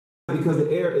because the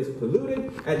air is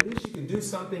polluted, at least you can do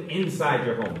something inside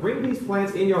your home. Bring these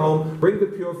plants in your home, bring the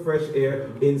pure, fresh air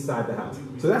inside the house.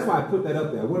 So that's why I put that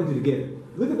up there. I wanted you to get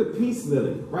it. Look at the peace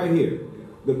lily right here.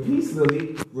 The peace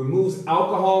lily removes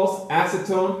alcohols,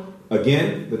 acetone,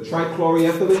 again, the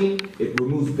trichloroethylene, it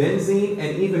removes benzene,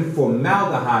 and even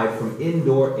formaldehyde from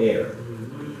indoor air.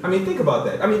 I mean, think about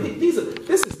that. I mean, this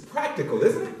is practical,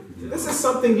 isn't it? This is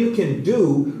something you can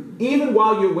do even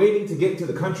while you're waiting to get to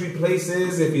the country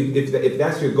places. If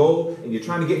that's your goal and you're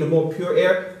trying to get into more pure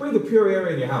air, bring the pure air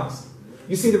in your house.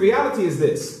 You see, the reality is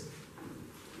this.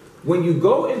 When you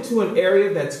go into an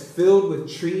area that's filled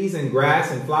with trees and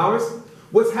grass and flowers,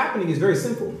 what's happening is very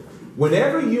simple.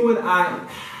 Whenever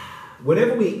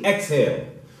we exhale,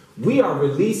 we are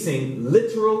releasing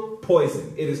literal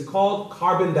poison. It is called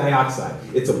carbon dioxide.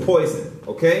 It's a poison,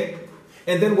 okay?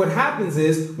 And then what happens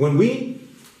is when we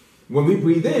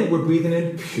breathe in, we're breathing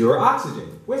in pure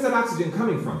oxygen. Where's that oxygen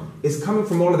coming from? It's coming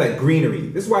from all of that greenery.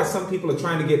 This is why some people are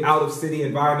trying to get out of city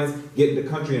environments, get into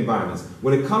country environments.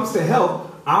 When it comes to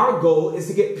health, our goal is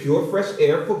to get pure, fresh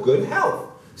air for good health.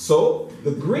 So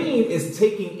the green is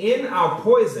taking in our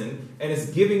poison and is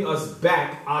giving us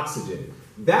back oxygen.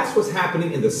 That's what's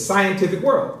happening in the scientific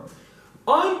world.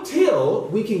 Until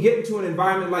we can get into an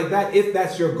environment like that, if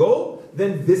that's your goal,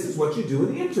 then this is what you do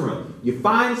in the interim. You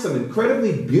find some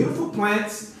incredibly beautiful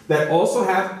plants that also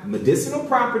have medicinal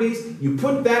properties. You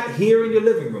put that here in your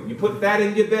living room. You put that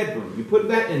in your bedroom. You put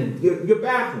that in your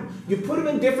bathroom. You put them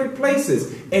in different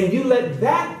places. And you let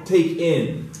that take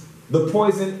in the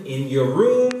poison in your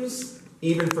rooms,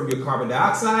 even from your carbon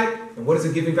dioxide. And what is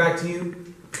it giving back to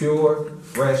you? Pure,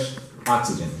 fresh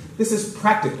oxygen. This is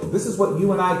practical. This is what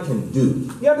you and I can do.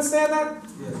 You understand that?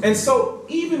 Yes. And so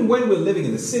even when we're living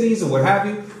in the cities or what have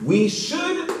you, we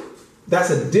should, that's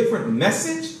a different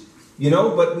message, you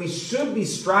know, but we should be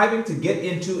striving to get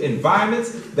into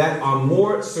environments that are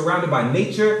more surrounded by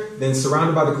nature than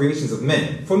surrounded by the creations of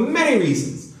men, for many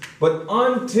reasons. But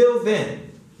until then,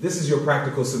 this is your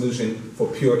practical solution for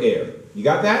pure air. You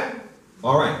got that?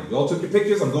 All right. You all took your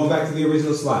pictures. I'm going back to the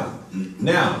original slide.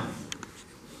 Now,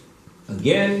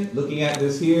 again, looking at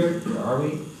this here, where are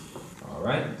we? All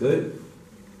right, good.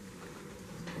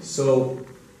 So,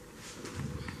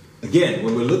 again,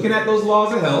 when we're looking at those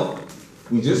laws of health,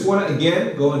 we just want to,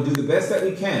 again, go and do the best that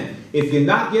we can. If you're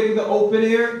not getting the open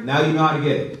air, now you know how to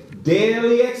get it.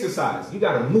 Daily exercise. You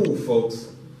got to move, folks.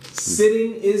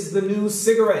 Sitting is the new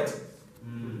cigarette.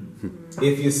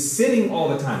 If you're sitting all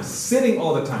the time, sitting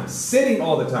all the time, sitting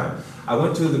all the time. I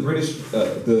went to the British,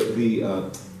 was it the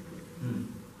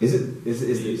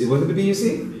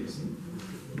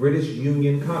BUC? British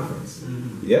Union Conference.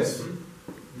 Yes?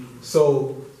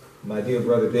 So, my dear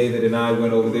brother David and I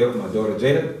went over there with my daughter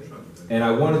Jada, and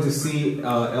I wanted to see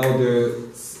Elder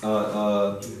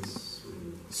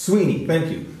Sweeney.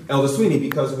 Thank you. Elder Sweeney,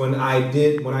 because when I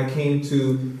came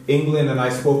to England and I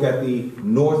spoke at the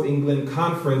North England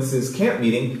Conference's camp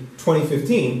meeting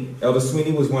 2015, Elder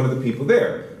Sweeney was one of the people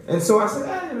there. And so I said,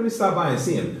 let me stop by and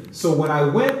see him. So when I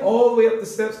went all the way up the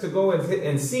steps to go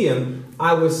and see him,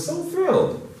 I was so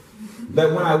thrilled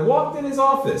that when I walked in his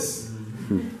office,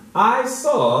 I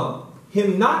saw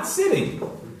him not sitting,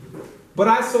 but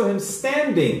I saw him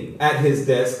standing at his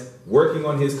desk working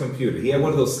on his computer. He had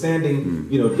one of those standing,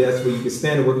 desks where you can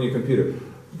stand and work on your computer.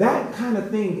 That kind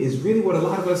of thing is really what a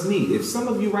lot of us need. If some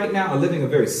of you right now are living a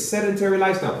very sedentary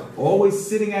lifestyle, always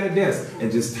sitting at a desk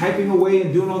and just typing away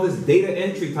and doing all this data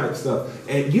entry type stuff,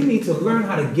 and you need to learn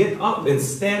how to get up and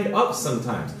stand up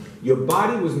sometimes. Your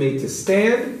body was made to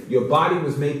stand. Your body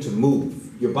was made to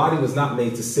move. Your body was not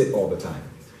made to sit all the time.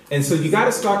 And so you got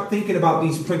to start thinking about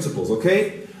these principles,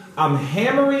 okay? I'm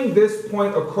hammering this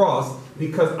point across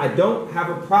because I don't have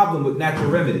a problem with natural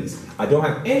remedies. I don't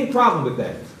have any problem with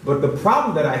that. But the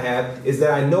problem that I have is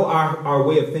that I know our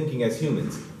way of thinking as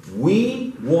humans.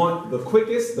 We want the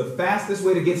quickest, the fastest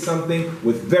way to get something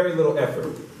with very little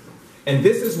effort. And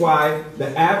this is why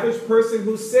the average person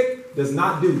who's sick does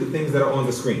not do the things that are on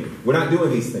the screen. We're not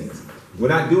doing these things. We're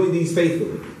not doing these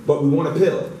faithfully. But we want a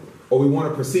pill or we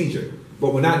want a procedure.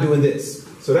 But we're not doing this.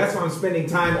 So that's why I'm spending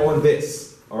time on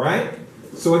this. All right?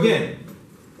 So again,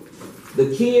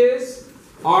 the key is,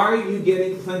 are you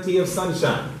getting plenty of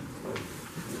sunshine?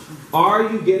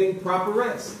 Are you getting proper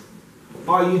rest?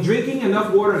 Are you drinking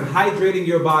enough water and hydrating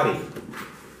your body?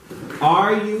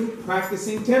 Are you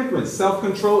practicing temperance,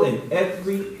 self-control in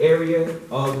every area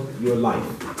of your life?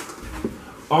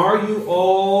 Are you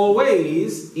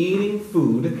always eating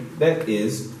food that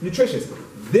is nutritious?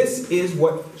 This is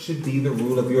what should be the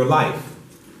rule of your life.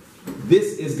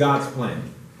 This is God's plan.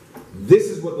 This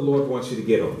is what the Lord wants you to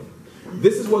get on.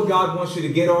 This is what God wants you to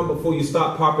get on before you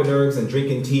start popping herbs and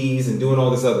drinking teas and doing all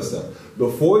this other stuff.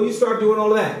 Before you start doing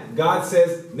all of that, God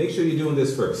says, make sure you're doing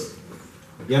this first.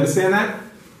 You understand that?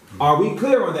 Are we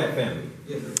clear on that, family?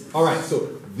 Yes. All right,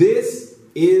 so this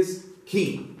is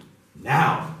key.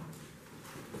 Now,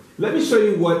 let me show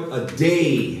you what a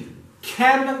day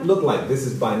can look like. This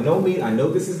is by no means, I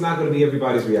know this is not going to be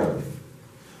everybody's reality.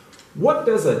 What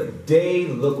does a day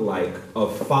look like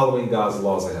of following God's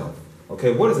laws of health?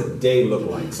 Okay, what does a day look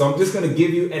like? So I'm just going to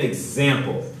give you an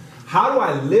example. How do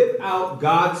I live out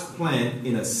God's plan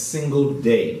in a single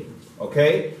day?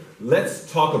 Okay,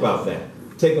 let's talk about that.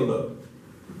 Take a look.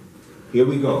 Here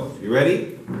we go. You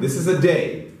ready? This is a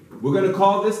day. We're going to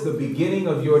call this the beginning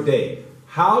of your day.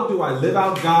 How do I live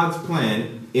out God's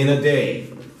plan in a day?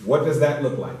 What does that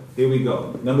look like? Here we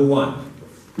go. Number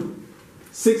 1,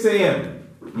 6 a.m.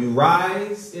 You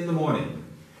rise in the morning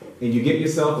and you get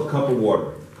yourself a cup of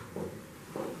water.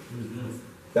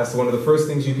 That's one of the first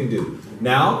things you can do.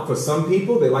 Now, for some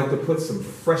people, they like to put some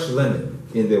fresh lemon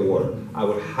in their water. I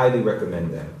would highly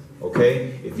recommend that.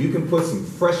 Okay? If you can put some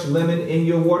fresh lemon in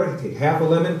your water, take half a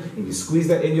lemon and you squeeze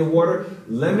that in your water.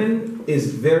 Lemon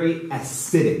is very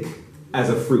acidic as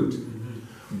a fruit.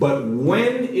 But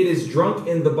when it is drunk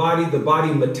in the body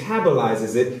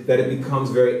metabolizes it, that it becomes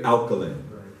very alkaline.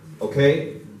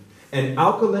 Okay? And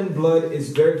alkaline blood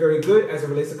is very, very good as it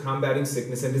relates to combating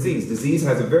sickness and disease. Disease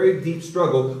has a very deep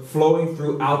struggle flowing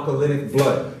through alkalinic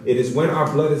blood. It is when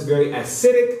our blood is very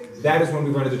acidic, that is when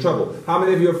we run into trouble. How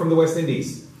many of you are from the West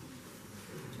Indies?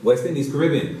 West Indies,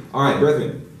 Caribbean. All right,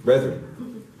 brethren.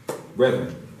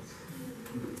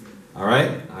 All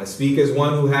right, I speak as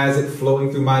one who has it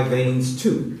flowing through my veins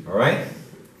too. All right?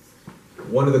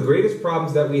 One of the greatest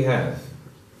problems that we have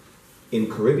in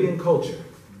Caribbean culture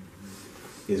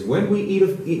is when we eat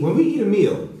a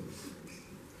meal,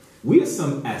 we are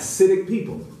some acidic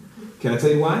people. Can I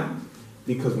tell you why?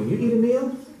 Because when you eat a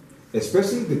meal,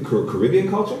 especially the Caribbean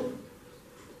culture,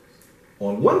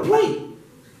 on one plate,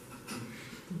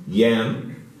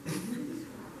 yam,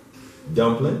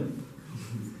 dumpling,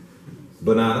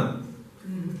 banana,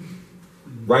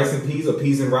 rice and peas or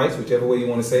peas and rice, whichever way you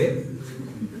want to say it.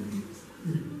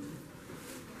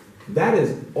 That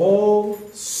is all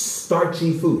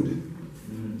starchy food.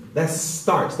 That's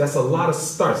starch. That's a lot of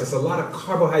starch. That's a lot of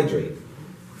carbohydrate.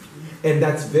 And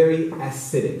that's very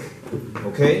acidic.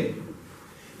 Okay?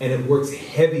 And it works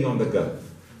heavy on the gut.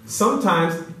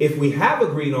 Sometimes, if we have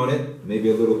agreed on it, maybe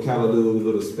a little callaloo, a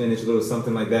little spinach, a little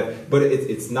something like that, but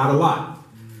it's not a lot.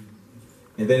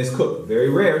 And then it's cooked. Very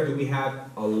rare do we have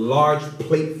a large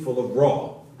plate full of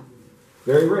raw.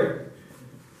 Very rare.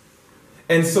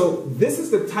 And so this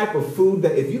is the type of food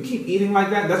that if you keep eating like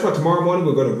that, that's why tomorrow morning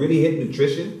we're going to really hit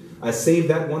nutrition. I saved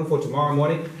that one for tomorrow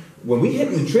morning. When we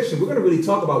hit nutrition, we're going to really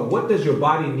talk about what does your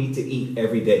body need to eat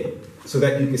every day so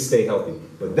that you can stay healthy.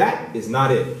 But that is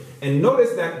not it. And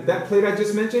notice that that plate I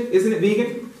just mentioned, isn't it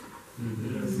vegan?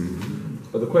 Mm-hmm.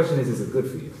 But the question is it good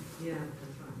for you? Yeah.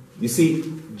 You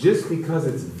see, just because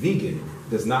it's vegan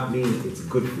does not mean it's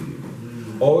good for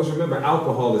you. Always remember,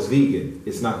 alcohol is vegan.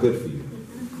 It's not good for you.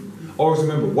 Always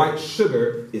remember, white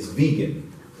sugar is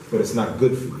vegan, but it's not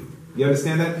good for you. You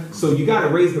understand that? So you got to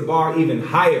raise the bar even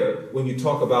higher when you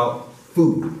talk about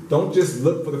food. Don't just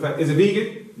look for the fact, is it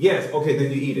vegan? Yes. Okay,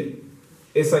 then you eat it.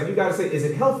 It's like you got to say, is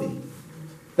it healthy?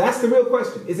 That's the real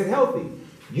question. Is it healthy?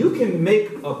 You can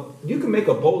make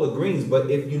a bowl of greens, but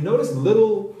if you notice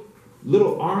little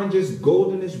oranges,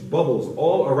 goldenish bubbles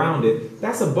all around it,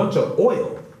 that's a bunch of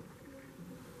oil.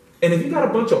 And if you got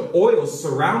a bunch of oil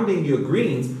surrounding your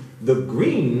greens, the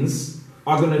greens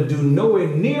are going to do nowhere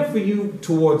near for you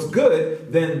towards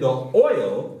good than the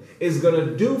oil is going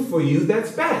to do for you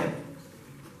that's bad.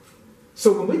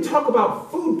 So when we talk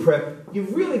about food prep, you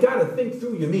really got to think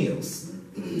through your meals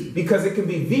because it can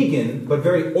be vegan but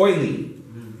very oily.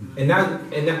 And now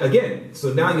again,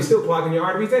 so now you're still clogging your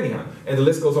arteries anyhow, and the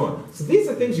list goes on. So these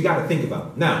are things you got to think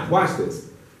about. Now, watch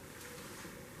this.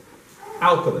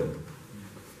 Alkaline.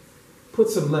 Put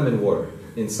some lemon water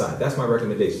inside. That's my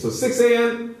recommendation. So 6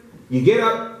 a.m., you get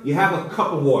up, you have a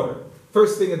cup of water.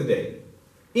 First thing of the day.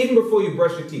 Even before you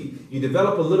brush your teeth, you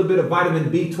develop a little bit of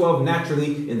vitamin B12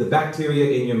 naturally in the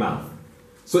bacteria in your mouth.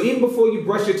 So even before you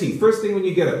brush your teeth, first thing when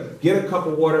you get up, get a cup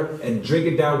of water and drink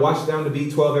it down, wash down the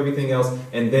B12, everything else,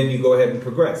 and then you go ahead and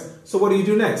progress. So what do you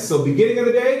do next? So beginning of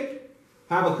the day,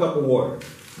 have a cup of water.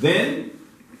 Then,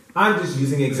 I'm just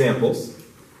using examples.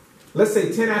 Let's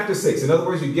say 10 after 6. In other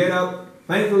words, you get up,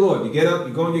 thank the Lord. You get up,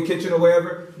 you go in your kitchen or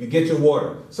wherever, you get your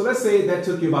water. So let's say that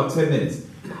took you about 10 minutes.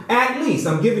 At least,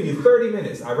 I'm giving you 30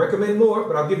 minutes. I recommend more,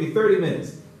 but I'll give you 30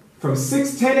 minutes. From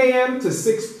 6:10 a.m. to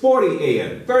 6:40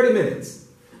 a.m., 30 minutes.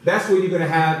 that's where you're going to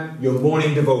have your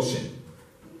morning devotion.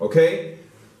 Okay?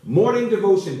 Morning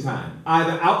devotion time.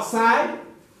 Either outside,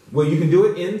 where you can do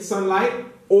it in sunlight,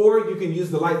 or you can use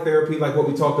the light therapy like what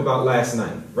we talked about last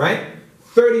night, right?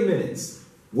 30 minutes.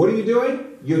 What are you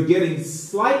doing? You're getting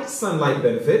slight sunlight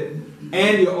benefit,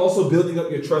 and you're also building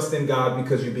up your trust in God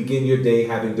because you begin your day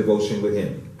having devotion with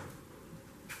Him.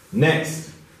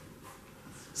 Next,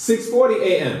 6:40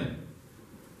 a.m.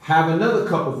 Have another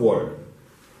cup of water.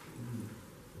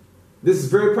 This is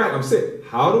very practical. I'm sick.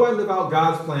 How do I live out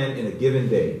God's plan in a given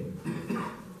day?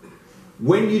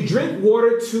 When you drink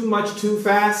water too much too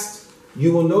fast,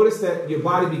 you will notice that your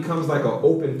body becomes like an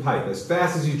open pipe. As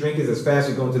fast as you drink is as fast as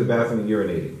you're going to the bathroom and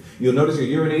urinating. You'll notice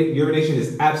your urination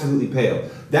is absolutely pale.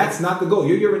 That's not the goal.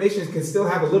 Your urination can still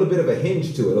have a little bit of a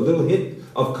hinge to it, a little hint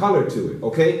of color to it,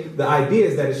 okay? The idea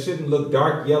is that it shouldn't look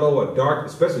dark yellow or dark,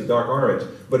 especially dark orange.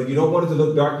 But if you don't want it to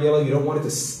look dark yellow, you don't want it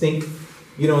to stink,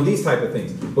 you know, these type of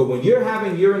things. But when you're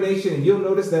having urination and you'll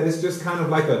notice that it's just kind of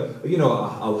like a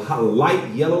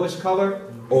light yellowish color,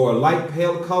 or a light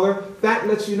pale color, that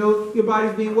lets you know your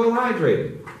body's being well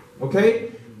hydrated.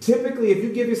 Okay? Typically, if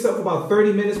you give yourself about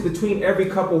 30 minutes between every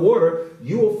cup of water,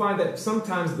 you will find that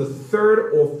sometimes the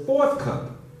third or fourth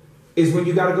cup is when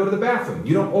you got to go to the bathroom.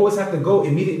 You don't always have to go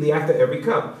immediately after every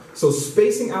cup. So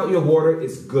spacing out your water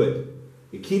is good.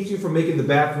 It keeps you from making the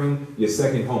bathroom your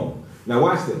second home. Now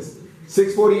watch this.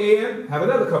 6:40 a.m., have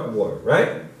another cup of water,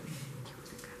 right?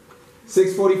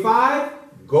 6:45,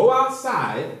 go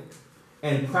outside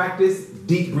and practice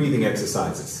deep breathing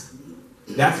exercises.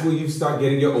 That's where you start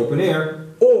getting your open air,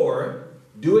 or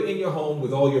do it in your home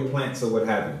with all your plants or what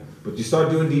have you. But you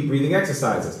start doing deep breathing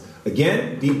exercises.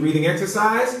 Again, deep breathing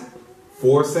exercise,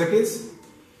 4 seconds,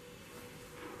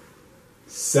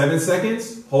 7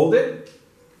 seconds, hold it,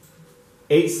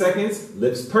 8 seconds,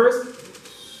 lips pursed.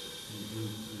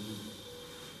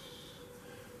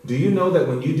 Do you know that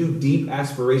when you do deep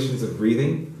aspirations of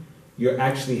breathing, you're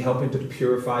actually helping to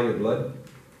purify your blood?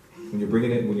 When you're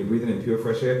breathing in pure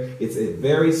fresh air, it's a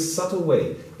very subtle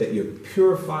way that you're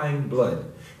purifying blood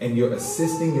and you're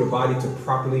assisting your body to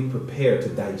properly prepare to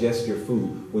digest your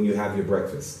food when you have your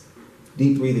breakfast.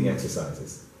 Deep breathing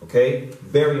exercises, okay?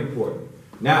 Very important.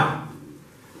 Now,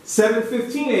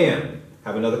 7:15 a.m.,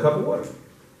 have another cup of water.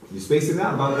 You space it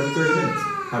out about every 30 minutes.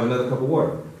 Have another cup of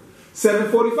water.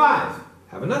 7:45,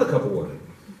 have another cup of water.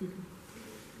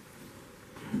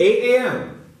 8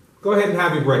 a.m., go ahead and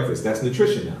have your breakfast. That's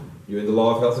nutrition now. You're in the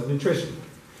law of health and nutrition.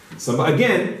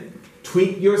 Again,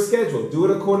 tweak your schedule. Do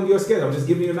it according to your schedule. I'm just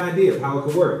giving you an idea of how it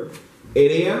could work.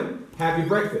 8 a.m., have your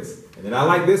breakfast. And then I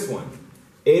like this one.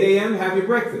 8 a.m., have your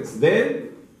breakfast. Then,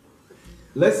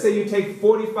 let's say you take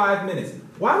 45 minutes.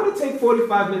 Why would it take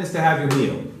 45 minutes to have your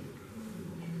meal?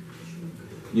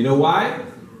 You know why?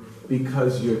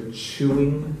 Because you're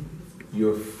chewing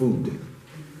your food.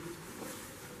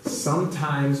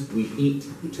 Sometimes we eat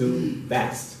too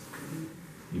fast.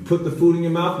 You put the food in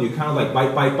your mouth and you kind of like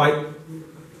bite, bite, bite.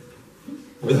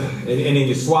 And then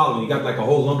you swallow and you got like a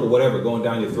whole lump of whatever going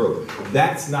down your throat.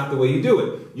 That's not the way you do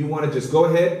it. You want to just go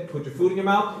ahead, put your food in your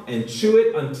mouth and chew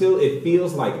it until it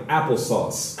feels like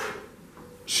applesauce.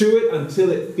 Chew it until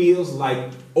it feels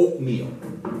like oatmeal.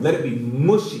 Let it be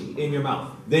mushy in your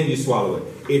mouth. Then you swallow it.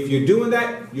 If you're doing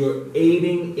that, you're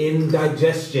aiding in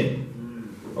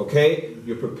digestion. Okay?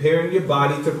 You're preparing your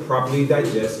body to properly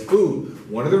digest food.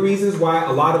 One of the reasons why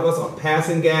a lot of us are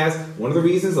passing gas, one of the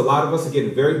reasons a lot of us are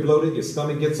getting very bloated, your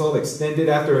stomach gets all extended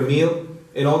after a meal,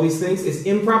 and all these things, is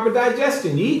improper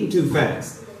digestion. You're eating too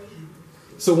fast.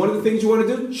 So one of the things you want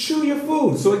to do, chew your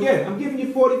food. So again, I'm giving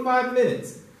you 45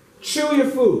 minutes. Chew your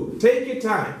food. Take your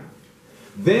time.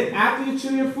 Then after you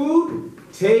chew your food,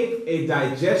 take a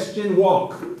digestion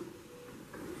walk.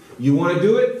 You want to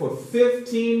do it for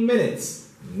 15 minutes.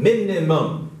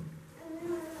 Minimum.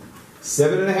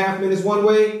 7.5 minutes one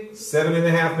way,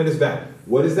 7.5 minutes back.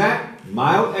 What is that?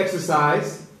 Mild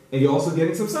exercise, and you're also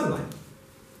getting some sunlight.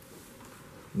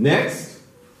 Next,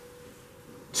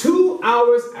 2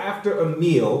 hours after a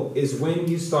meal is when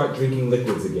you start drinking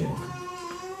liquids again.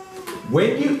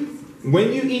 When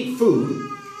you eat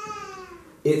food,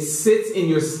 it sits in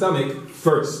your stomach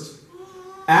first.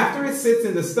 After it sits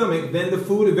in the stomach, then the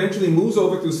food eventually moves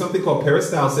over through something called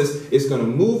peristalsis. It's going to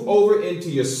move over into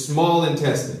your small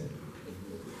intestine.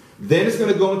 Then it's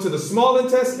going to go into the small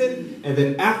intestine, and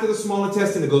then after the small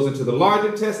intestine, it goes into the large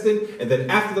intestine, and then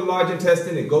after the large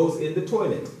intestine, it goes in the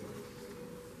toilet.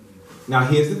 Now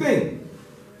here's the thing.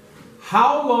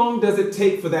 How long does it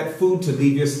take for that food to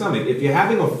leave your stomach? If you're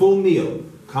having a full meal,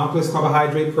 complex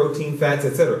carbohydrate, protein, fats,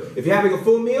 etc. If you're having a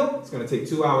full meal, it's going to take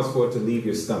 2 hours for it to leave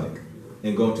your stomach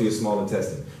and go into your small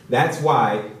intestine. That's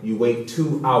why you wait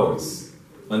 2 hours.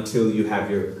 until you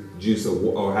have your juice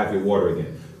or have your water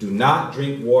again. Do not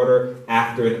drink water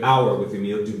after an hour with your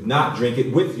meal. Do not drink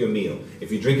it with your meal.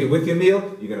 If you drink it with your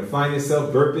meal, you're going to find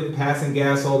yourself burping, passing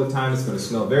gas all the time. It's going to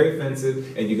smell very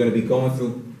offensive, and you're going to be going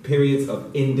through periods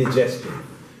of indigestion.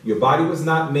 Your body was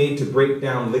not made to break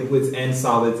down liquids and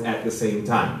solids at the same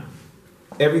time.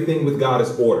 Everything with God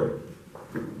is ordered.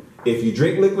 If you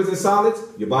drink liquids and solids,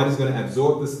 your body's going to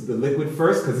absorb the liquid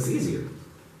first because it's easier.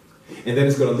 And then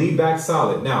it's going to lead back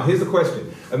solid. Now, here's the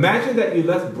question. Imagine that you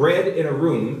left bread in a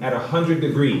room at 100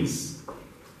 degrees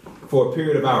for a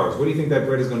period of hours. What do you think that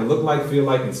bread is going to look like, feel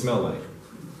like, and smell like?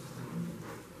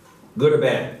 Good or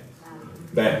bad?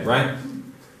 Bad, right?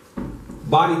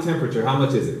 Body temperature, how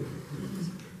much is it?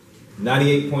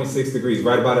 98.6 degrees,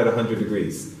 right about at 100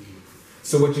 degrees.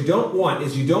 So what you don't want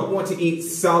is you don't want to eat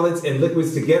solids and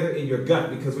liquids together in your gut,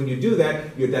 because when you do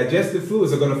that, your digestive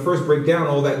fluids are going to first break down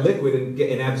all that liquid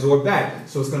and absorb that.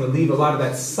 So it's going to leave a lot of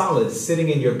that solid sitting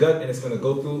in your gut, and it's going to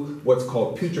go through what's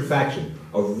called putrefaction,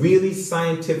 a really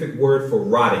scientific word for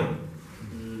rotting.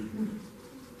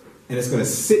 And it's going to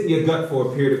sit in your gut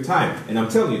for a period of time. And I'm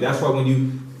telling you, that's why when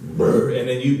you burp and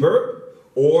then you burp,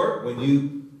 or when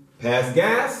you pass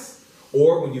gas,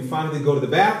 or when you finally go to the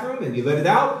bathroom and you let it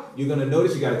out, you're going to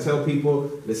notice you got to tell people,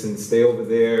 listen, stay over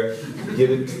there, give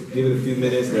it a few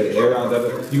minutes, let it air out.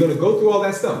 You're going to go through all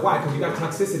that stuff. Why? Because you got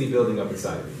toxicity building up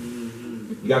inside of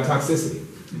you. You got toxicity.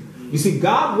 You see,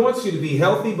 God wants you to be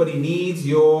healthy, but he needs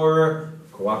your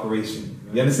cooperation.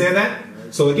 You understand that?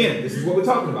 So again, this is what we're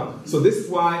talking about. So this is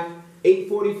why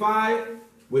 8:45,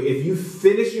 if you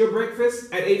finish your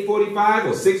breakfast at 8:45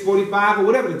 or 6:45 or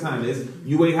whatever the time is,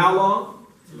 you wait how long?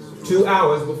 2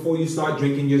 hours before you start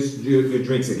drinking your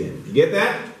drinks again. You get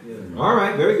that? Yeah. All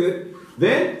right, very good.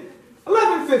 Then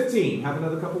 11:15, have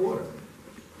another cup of water.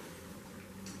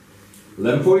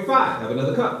 11:45, have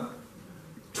another cup.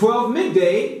 12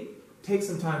 midday, take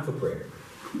some time for prayer.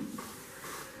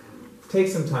 Take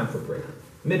some time for prayer.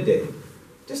 Midday.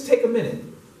 Just take a minute.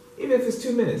 Even if it's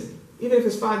 2 minutes. Even if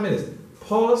it's 5 minutes.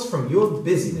 Pause from your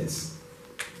busyness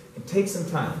and take some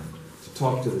time to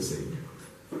talk to the Savior.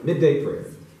 Midday prayer.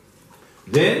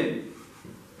 Then,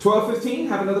 12:15,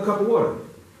 have another cup of water.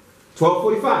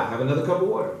 12:45, have another cup of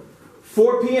water.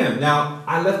 4 p.m. Now,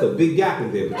 I left a big gap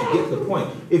in there, but you get the point.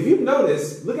 If you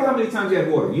notice, look at how many times you had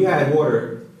water. You had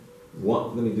water,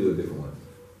 one, let me do a different one.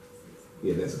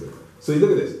 Yeah, that's good. So you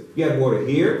look at this. You had water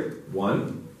here,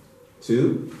 1,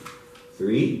 2,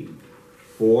 3,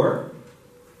 4,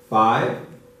 5,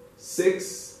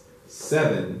 6,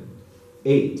 7,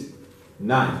 8,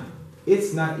 9.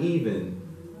 It's not even.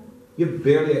 You're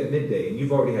barely at midday, and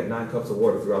you've already had 9 cups of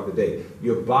water throughout the day.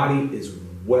 Your body is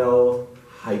well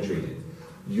hydrated.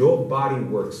 Your body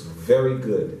works very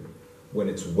good when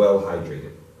it's well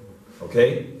hydrated.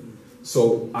 Okay?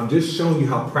 So I'm just showing you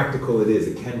how practical it is.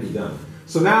 It can be done.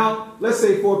 So now, let's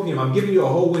say 4 p.m. I'm giving you a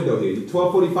whole window here.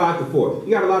 12:45 to 4.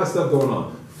 You got a lot of stuff going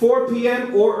on. 4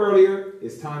 p.m. or earlier,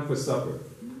 it's time for supper.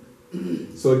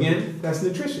 So again, that's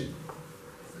nutrition.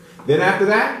 Then after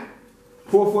that,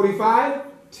 4:45,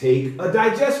 take a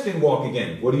digestion walk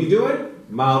again. What are you doing?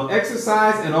 Mild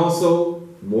exercise and also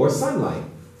more sunlight.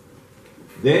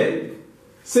 Then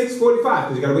 6:45,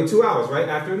 because you got to wait 2 hours, right,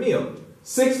 after a meal.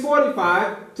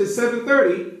 6:45 to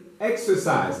 7:30,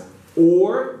 exercise.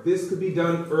 Or this could be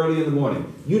done early in the morning.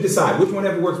 You decide which one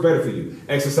ever works better for you.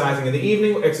 Exercising in the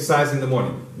evening or exercising in the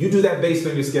morning. You do that based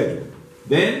on your schedule.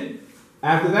 Then,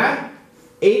 after that,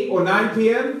 8 or 9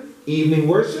 p.m., evening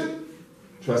worship,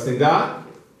 trusting God.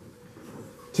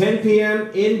 10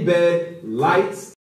 p.m. in bed, lights